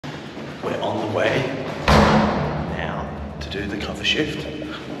we're on the way now to do the cover shift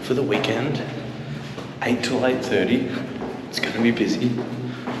for the weekend, 8 till 8:30. It's going to be busy,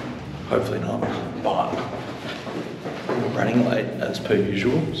 hopefully not, but we're running late as per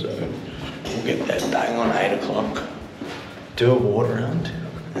usual, so we'll get there bang on 8 o'clock, do a ward round,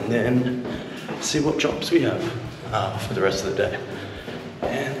 and then see what jobs we have for the rest of the day.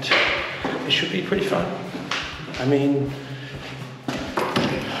 And it should be pretty fun. I mean,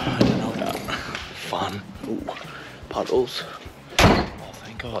 I don't know about fun. Ooh, puddles. Oh,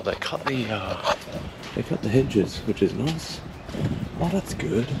 thank God, they cut the hedges, which is nice. Oh, that's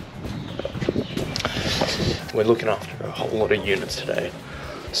good. We're looking after a whole lot of units today.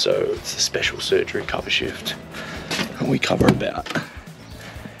 So it's a special surgery cover shift. And we cover about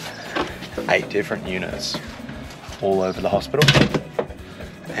 8 different units all over the hospital.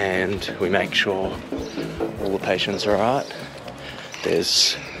 And we make sure all the patients are alright.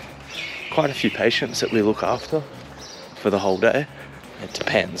 There's quite a few patients that we look after for the whole day. It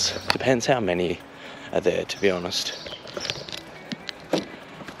depends how many are there, to be honest.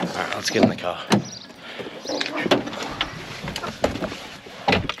 Alright, let's get in the car.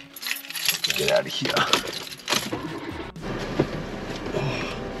 Get out of here.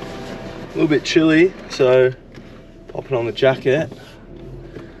 Oh, a little bit chilly, so popping on the jacket.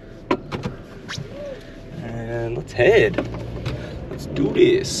 And let's head. Let's do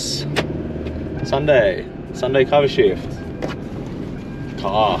this. Sunday cover shift.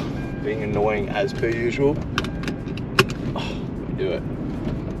 Car being annoying as per usual. Oh, we do it.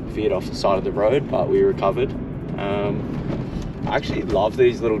 Veered off the side of the road, but we recovered. I actually love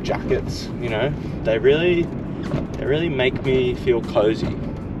these little jackets, you know. They really make me feel cozy,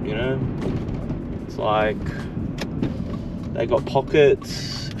 you know. It's like they got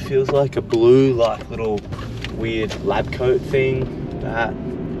pockets. It feels like a blue, like little weird lab coat thing that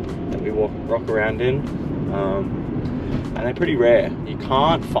we rock around in. And they're pretty rare. You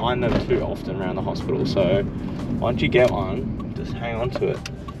can't find them too often around the hospital, so once you get one, just hang on to it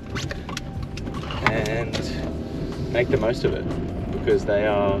and make the most of it, because they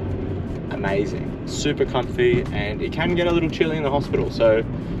are amazing, super comfy, and it can get a little chilly in the hospital. So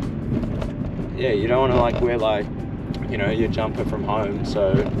yeah, you don't want to like wear like, you know, your jumper from home,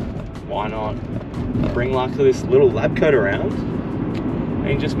 so why not bring like this little lab coat around, and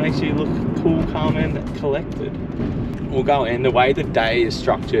it just makes you look cool, calm and collected. We'll go in. The way the day is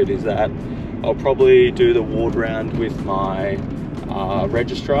structured is that I'll probably do the ward round with my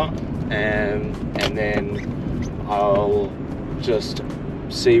registrar, and then I'll just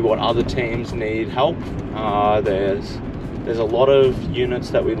see what other teams need help. There's a lot of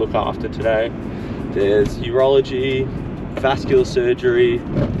units that we look after today. There's urology, vascular surgery,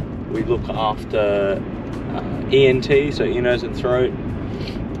 we look after ENT, so ear, nose and throat,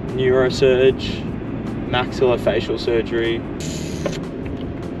 neurosurge, maxillofacial surgery.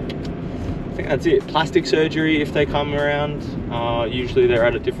 I think that's it. Plastic surgery if they come around. Usually they're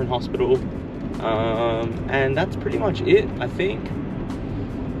at a different hospital. And that's pretty much it, I think.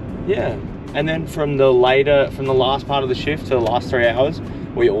 Yeah. And then from the last part of the shift to the last 3 hours,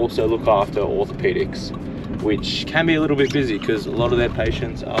 we also look after orthopedics, which can be a little bit busy because a lot of their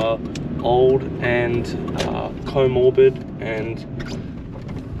patients are old and comorbid and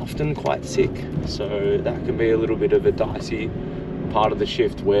often quite sick. So that can be a little bit of a dicey part of the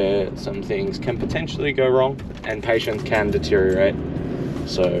shift where some things can potentially go wrong and patients can deteriorate.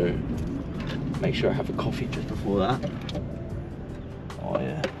 So make sure I have a coffee just before that. Oh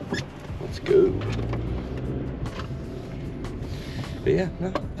yeah, let's go. But yeah,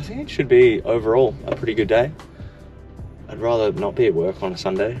 no, I think it should be overall a pretty good day. I'd rather not be at work on a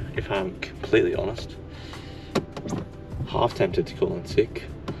Sunday, if I'm completely honest. Half tempted to call in sick.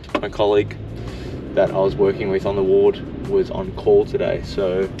 My colleague that I was working with on the ward was on call today,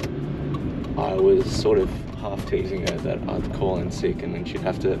 so I was sort of half teasing her that I'd call in sick and then she'd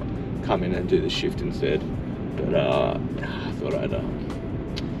have to come in and do the shift instead. But I thought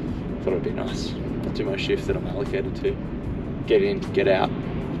it'd be nice. I'll do my shift that I'm allocated to. Get in, get out,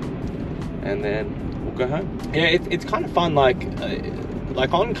 and then we'll go home. Yeah, it's kind of fun. Like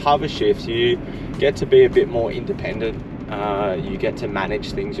on cover shifts, you get to be a bit more independent. You get to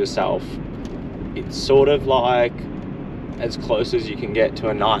manage things yourself. It's sort of like as close as you can get to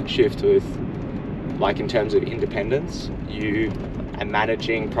a night shift with, like, in terms of independence. You are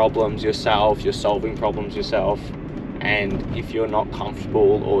managing problems yourself, you're solving problems yourself, and if you're not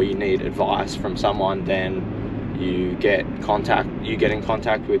comfortable or you need advice from someone, then you get in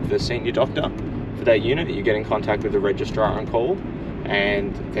contact with the senior doctor for that unit, you get in contact with the registrar on call,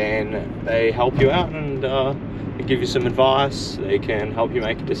 and then they help you out and they give you some advice. They can help you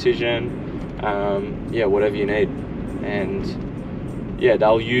make a decision, yeah, whatever you need. And yeah,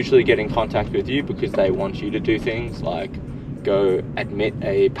 they'll usually get in contact with you because they want you to do things like go admit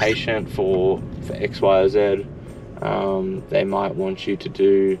a patient for X, Y, or Z. They might want you to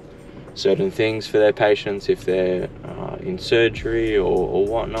do certain things for their patients if they're in surgery or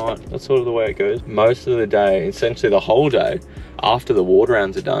whatnot. That's sort of the way it goes. Most of the day, essentially the whole day, after the ward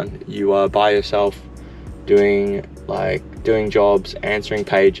rounds are done, you are by yourself doing jobs, answering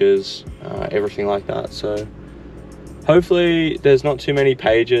pages, everything like that. So hopefully there's not too many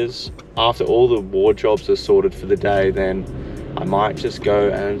pages. After all the ward jobs are sorted for the day, then I might just go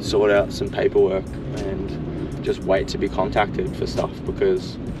and sort out some paperwork and just wait to be contacted for stuff,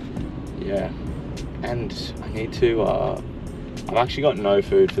 because yeah. And I need to I've actually got no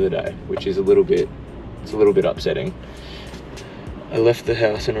food for the day, which is a little bit upsetting. I left the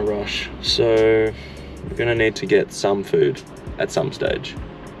house in a rush, so we're gonna need to get some food at some stage.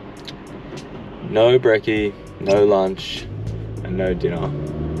 No brekkie, no lunch, and no dinner.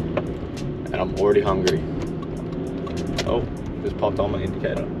 And I'm already hungry. Oh, just popped on my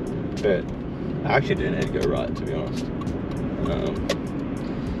indicator. But I actually do need to go right, to be honest.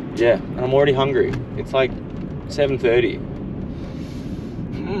 Yeah, and I'm already hungry. It's like 7:30.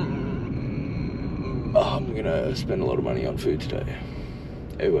 I'm gonna spend a lot of money on food today.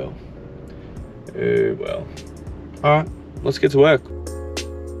 Oh well. Oh well. Alright, let's get to work.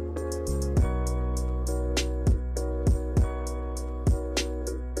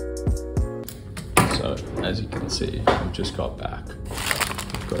 So, as you can see, I've just got back.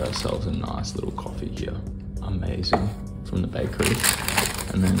 We've got ourselves a nice little coffee here. Amazing, from the bakery.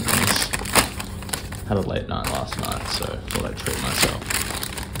 And then I just had a late night last night, so thought I'd treat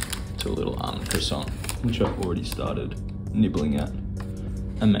myself to a little almond croissant, which I've already started nibbling at.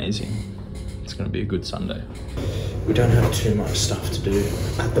 Amazing. It's gonna be a good Sunday. We don't have too much stuff to do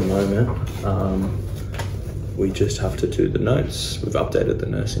at the moment. We just have to do the notes. We've updated the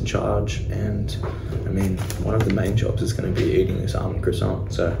nurse in charge, and I mean, one of the main jobs is gonna be eating this almond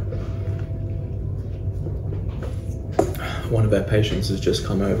croissant, so. One of our patients has just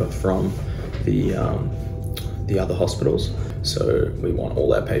come over from the other hospitals, so we want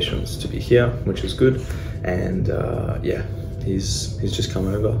all our patients to be here, which is good. And yeah, he's just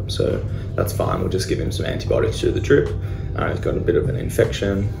come over, so that's fine. We'll just give him some antibiotics through the drip. He's got a bit of an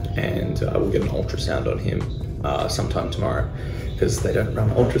infection, and we'll get an ultrasound on him sometime tomorrow, because they don't run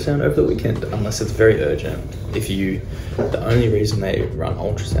ultrasound over the weekend unless it's very urgent. The only reason they run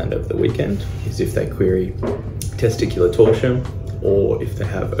ultrasound over the weekend is if they query testicular torsion, or if they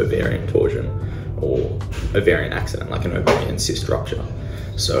have ovarian torsion or ovarian accident, like an ovarian cyst rupture.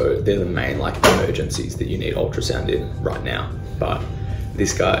 So they're the main emergencies that you need ultrasound in right now. But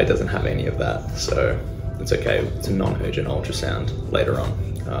this guy doesn't have any of that, so it's okay. It's a non-urgent ultrasound later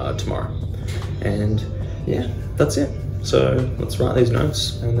on tomorrow. And yeah, that's it. So let's write these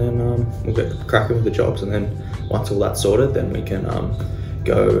notes, and then we'll get cracking with the jobs. And then once all that's sorted, then we can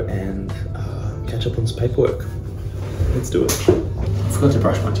go and catch up on some paperwork. Let's do it. I forgot to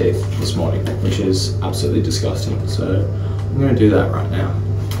brush my teeth this morning, which is absolutely disgusting. So I'm going to do that right now.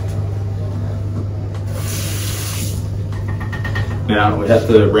 Now we had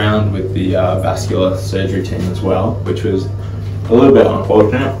the round with the vascular surgery team as well, which was a little bit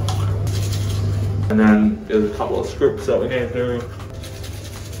unfortunate. And then there's a couple of scripts that we need to do.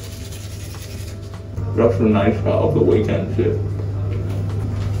 That's the nice part of the weekend shift.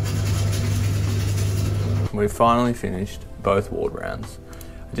 We finally finished both ward rounds.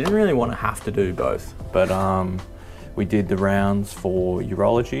 I didn't really want to have to do both, but we did the rounds for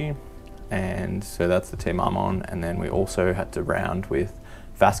urology, and so that's the team I'm on, and then we also had to round with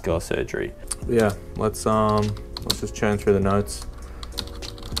vascular surgery. But yeah, let's just churn through the notes,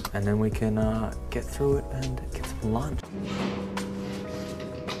 and then we can get through it and get some lunch.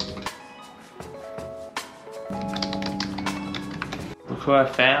 Look who I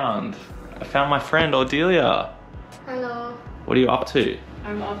found. I found my friend Ordelia. Hello. What are you up to?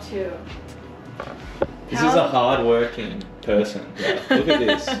 I'm up to. This is a hard-working person. Yeah, look at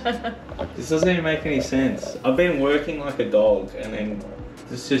this. This doesn't even make any sense. I've been working like a dog, and then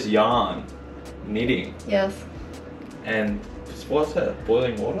this is just yarn, knitting. Yes. And what's that?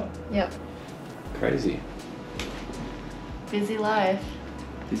 Boiling water? Yep. Crazy. Busy life.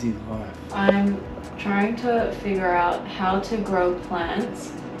 Busy life. I'm trying to figure out how to grow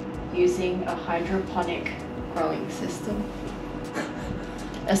plants using a hydroponic growing system.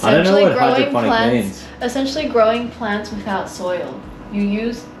 Essentially, essentially growing plants without soil. You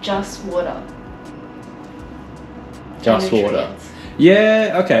use just water. Just water.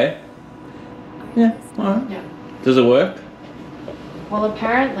 Yeah, okay. Yeah, alright. Yeah. Does it work? Well,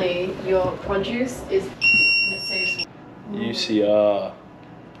 apparently your produce is and it saves. UCR.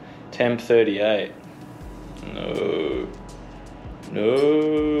 Temp 38. No.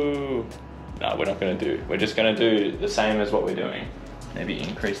 No. No, we're not going to do. We're just going to do the same as what we're doing. Maybe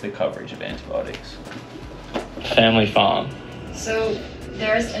increase the coverage of antibiotics. Family farm. So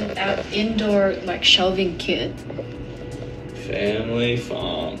there's an indoor like shelving kit. Family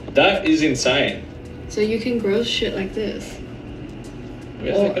farm. That is insane. So you can grow shit like this.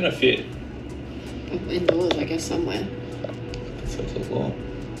 Where's it going to fit? Indoors, I guess, somewhere. That's a lot.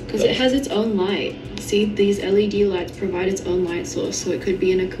 Because it has its own light. See, these LED lights provide its own light source, so it could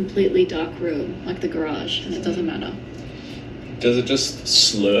be in a completely dark room, like the garage, and it doesn't matter. Does it just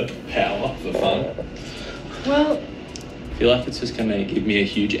slurp power for fun? Well, I feel like it's just going to give me a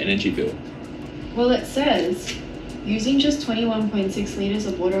huge energy bill. well, it says using just 21.6 liters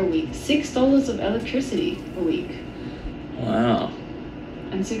of water a week, $6 of electricity a week, Wow.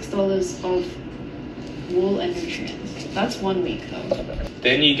 and $6 of wool and nutrients. That's 1 week though.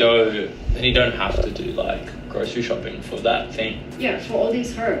 Then you don't have to do like grocery shopping for that thing. Yeah, for all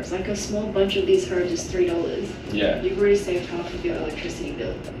these herbs, like a small bunch of these herbs is $3. Yeah. You've already saved half of your electricity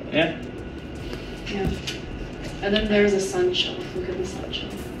bill. Yeah. Yeah. And then there's a sun shelf. Look at the sun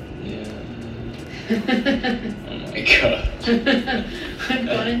shelf. Yeah. Oh my god. I've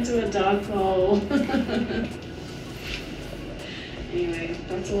gone into a dark hole. Anyway,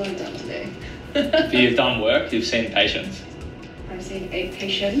 that's all I've done today. So you've done work, you've seen patients. I've seen a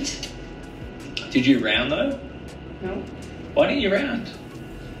patient. Did you round though? No. Why didn't you round?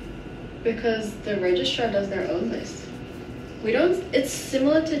 Because the registrar does their own list. We don't, it's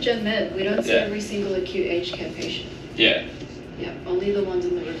similar to Gen Med. We don't see every single acute aged care patient. Yeah. Yeah, only the ones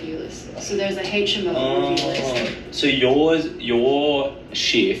on the review list. So there's a HMO review list. So your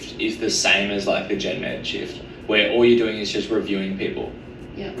shift is the same as like the Gen Med shift, where all you're doing is just reviewing people.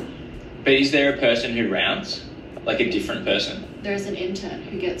 Yeah. But is there a person who rounds? Like a different person? There's an intern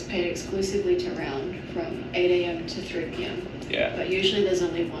who gets paid exclusively to round from 8 a.m. to 3 p.m. Yeah. But usually there's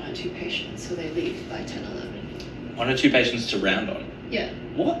only 1 or 2 patients, so they leave by 10, 11. 1 or 2 patients to round on? Yeah.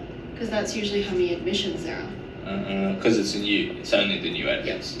 What? Because that's usually how many admissions there are. Because it's only the new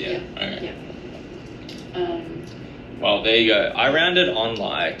admits. Yeah. Okay. Yeah. Well, there you go. I rounded on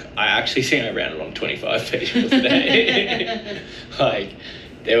I actually think I rounded on 25 patients today. Like,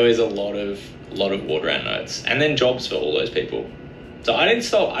 there was a lot of ward round notes, and then jobs for all those people. So I didn't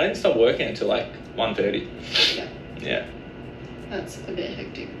stop working until like 1:30. Yeah. Yeah. That's a bit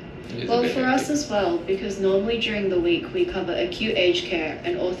hectic. Well, For us as well, because normally during the week we cover acute aged care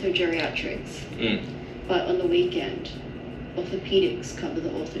and orthogeriatrics. But on the weekend, orthopedics cover the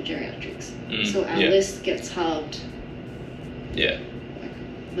orthogeriatrics. So our list gets halved. Yeah. Like,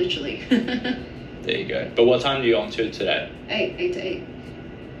 literally. There you go. But what time do you go on to today? 8 to 8.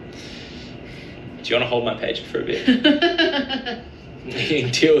 Do you want to hold my patient for a bit? You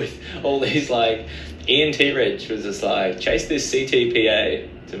can deal with all these like ENT Reg was just like chase this CTPA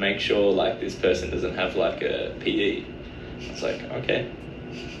to make sure like this person doesn't have like a PE. It's like, okay,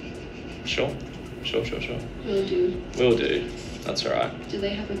 sure. Will do. That's all right. Do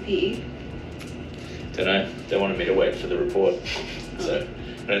they have a PE? Don't know. They wanted me to wait for the report, so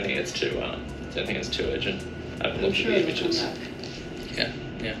I don't think it's too urgent. I haven't looked at the images.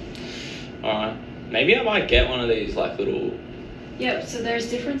 Yeah. All right. Maybe I might get one of these like little. Yeah. So there's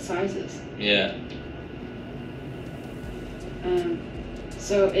different sizes. Yeah.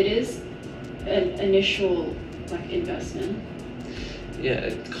 So it is an initial like investment. Yeah,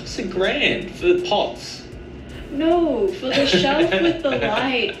 it costs $1,000 for the pots. No, for the shelf with the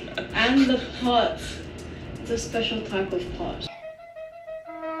light and the pots. It's a special type of pot.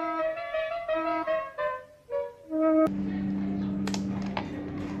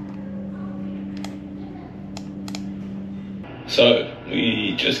 So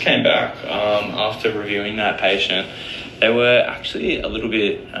we just came back after reviewing that patient. They were actually a little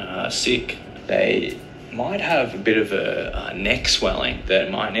bit sick. They might have a bit of a neck swelling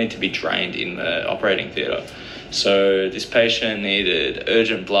that might need to be drained in the operating theatre. So this patient needed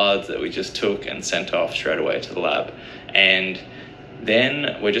urgent bloods that we just took and sent off straight away to the lab. And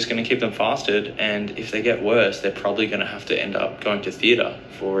then we're just going to keep them fasted, and if they get worse, they're probably going to have to end up going to theatre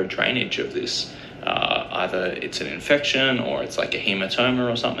for a drainage of this. Either it's an infection or it's like a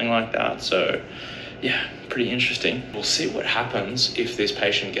hematoma or something like that. So yeah, pretty interesting. We'll see what happens if this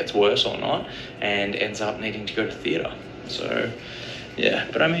patient gets worse or not and ends up needing to go to theatre. So yeah,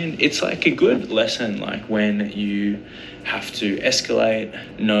 but I mean, it's like a good lesson, like when you have to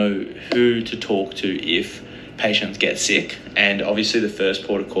escalate, know who to talk to if patients get sick, and obviously the first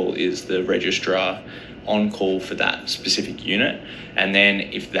protocol is the registrar on call for that specific unit, and then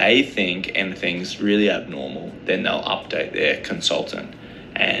if they think anything's really abnormal, then they'll update their consultant,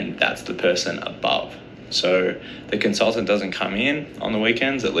 and that's the person above. So the consultant doesn't come in on the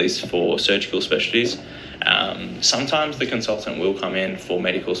weekends, at least for surgical specialties. Sometimes the consultant will come in for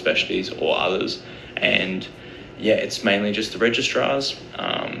medical specialties or others, and yeah, it's mainly just the registrars.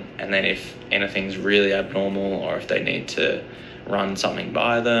 And then if anything's really abnormal, or if they need to run something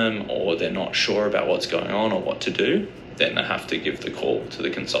by them, or they're not sure about what's going on or what to do, then they have to give the call to the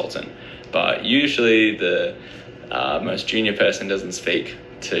consultant. But usually the most junior person doesn't speak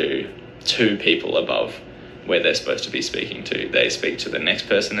to two people above where they're supposed to be speaking to. They speak to the next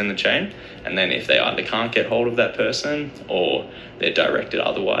person in the chain, and then if they either can't get hold of that person or they're directed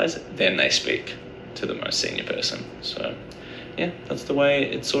otherwise, then they speak to the most senior person. So yeah, that's the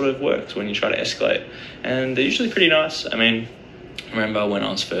way it sort of works when you try to escalate, and they're usually pretty nice. I mean, I remember when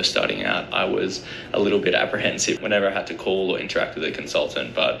I was first starting out, I was a little bit apprehensive whenever I had to call or interact with a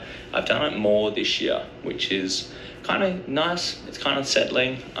consultant, but I've done it more this year, which is kind of nice. It's kind of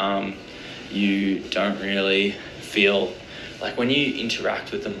settling. You don't really feel like, when you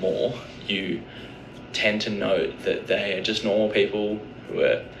interact with them more, you tend to note that they are just normal people who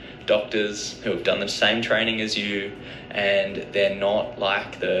are doctors who have done the same training as you, and they're not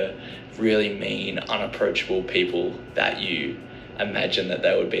like the really mean, unapproachable people that you imagine that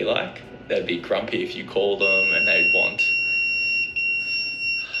they would be like. They'd be grumpy if you call them, and they'd want...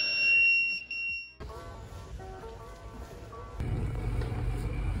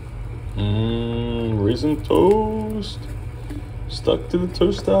 Raisin toast. Stuck to the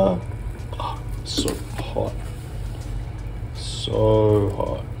toaster. Oh, so hot. So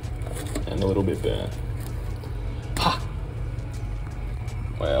hot. And a little bit burnt. Ha!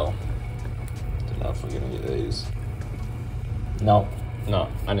 Well, don't know if we're gonna get these. No,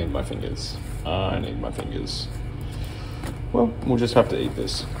 I need my fingers. Well, we'll just have to eat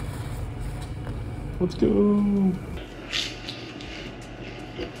this. Let's go.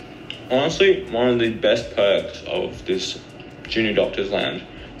 Honestly, one of the best perks of this junior doctor's lounge,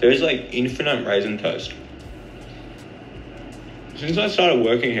 there is like infinite raisin toast. Since I started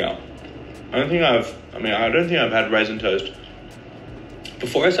working here, I don't think I've had raisin toast.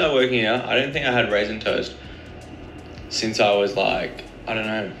 Before I started working here, I don't think I had raisin toast since I was like, I don't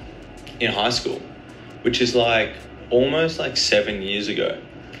know, in high school, which is like almost like 7 years ago.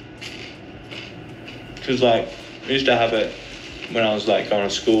 Because like, I used to have it when I was like going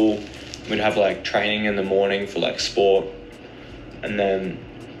to school. We'd have like training in the morning for like sport, and then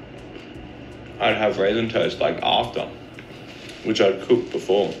I'd have raisin toast like after, which I'd cook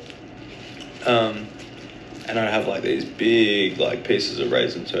before. And I'd have like these big like pieces of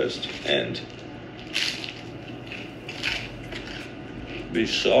raisin toast, and it'd be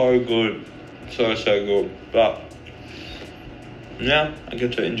so good, so good. But now I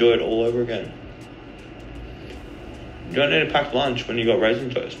get to enjoy it all over again. You don't need a packed lunch when you got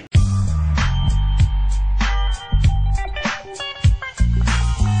raisin toast.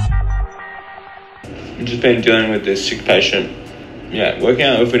 I've just been dealing with this sick patient. Yeah, working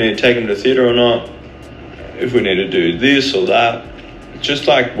out if we need to take him to theatre or not, if we need to do this or that. Just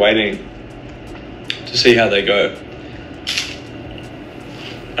like waiting to see how they go.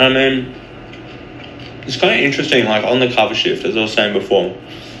 I mean, it's kind of interesting, like on the cover shift, as I was saying before,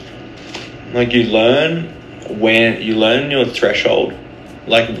 like you learn your threshold,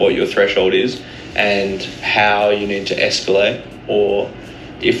 like what your threshold is and how you need to escalate, or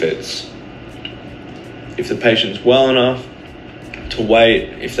if the patient's well enough to wait,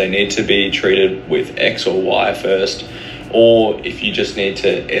 if they need to be treated with X or Y first, or if you just need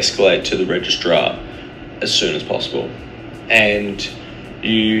to escalate to the registrar as soon as possible. And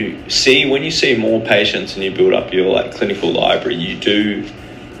when you see more patients and you build up your like clinical library, you do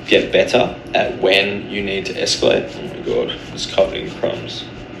get better at when you need to escalate. Oh my god, it's covered in crumbs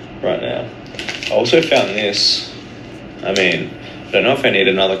right now. I also found this. I mean, I don't know if I need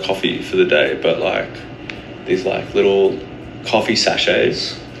another coffee for the day, but like these like little coffee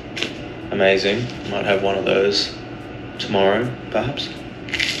sachets. Amazing. Might have one of those tomorrow, perhaps.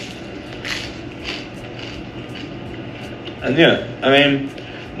 And yeah, I mean,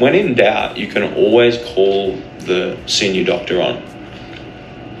 when in doubt, you can always call the senior doctor on,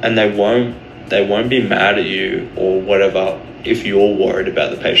 and they won't be mad at you or whatever if you're worried about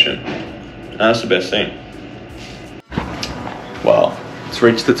the patient. And that's the best thing. Well, it's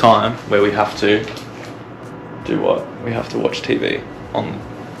reached the time where we have to do what? We have to watch TV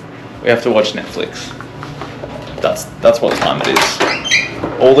we have to watch Netflix. That's what time it is.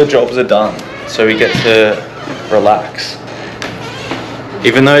 All the jobs are done, so we get to relax.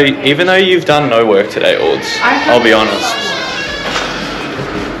 Even though you've done no work today, Ords, I'll be honest.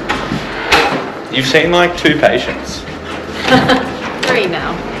 You've seen like 2 patients. 3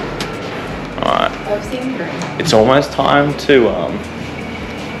 now. Alright. I've seen 3. It's almost time to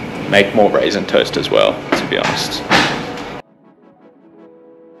make more raisin toast as well, to be honest.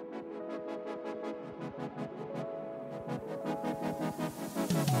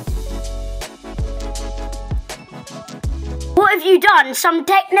 What have you done? Some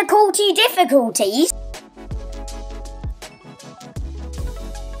difficulties?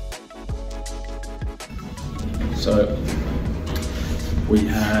 So we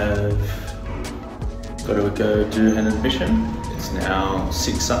have got to go do an admission. It's now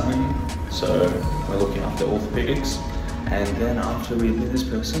 6 something, so we're looking after orthopedics, and then after we admit this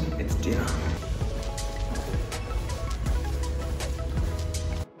person, it's dinner.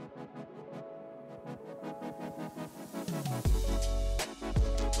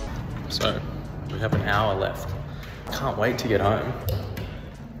 So we have an hour left. Can't wait to get home.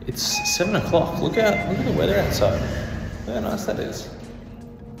 It's 7 o'clock. Look at the weather outside. Look how nice that is.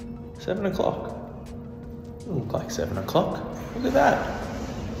 7 o'clock. Doesn't look like 7 o'clock. Look at that.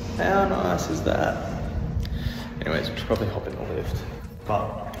 How nice is that? Anyways, we should probably hop in the lift.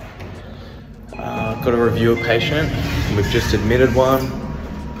 But I've got to review a patient. We've just admitted one.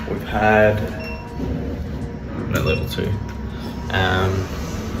 We've had no level 2.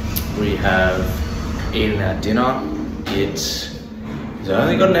 We have eaten our dinner. It's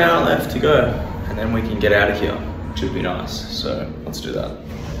only got an hour left to go, and then we can get out of here, which would be nice. So let's do that.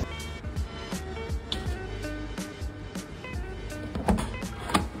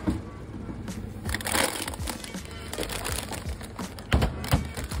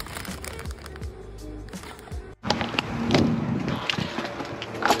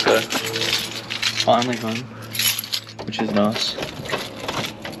 So finally home, which is nice.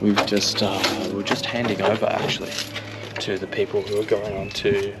 We're just handing over actually to the people who are going on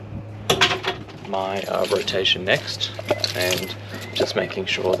to my rotation next, and just making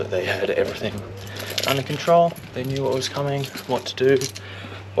sure that they had everything under control. They knew what was coming, what to do,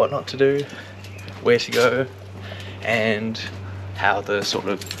 what not to do, where to go, and how the sort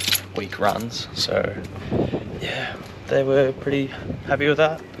of week runs. So yeah, they were pretty happy with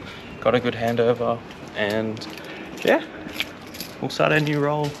that. Got a good handover, and yeah, we'll start a new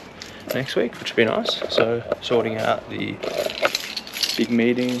role next week, which would be nice. So sorting out the big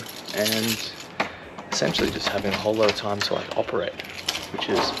meeting and essentially just having a whole lot of time to like operate, which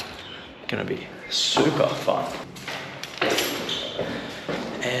is gonna be super fun.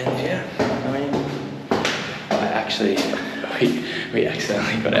 And yeah, I mean, we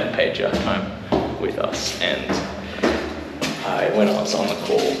accidentally got our pager home with us, and when I was on the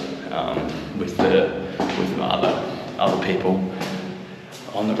call with my other people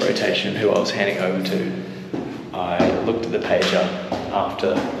on the rotation who I was handing over to, I looked at the pager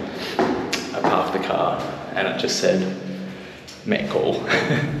after I parked the car, and it just said met call.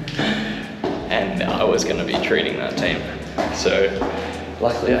 And I was going to be treating that team, so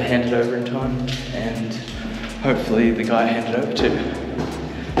luckily I handed over in time, and hopefully the guy I handed over to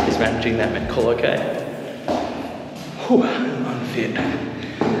is managing that met call okay. Whew, I'm unfit.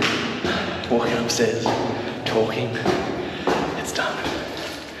 Walking upstairs, talking, it's done.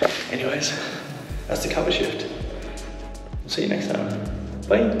 Anyways, that's the cover shift. See you next time.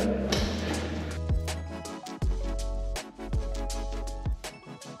 Bye.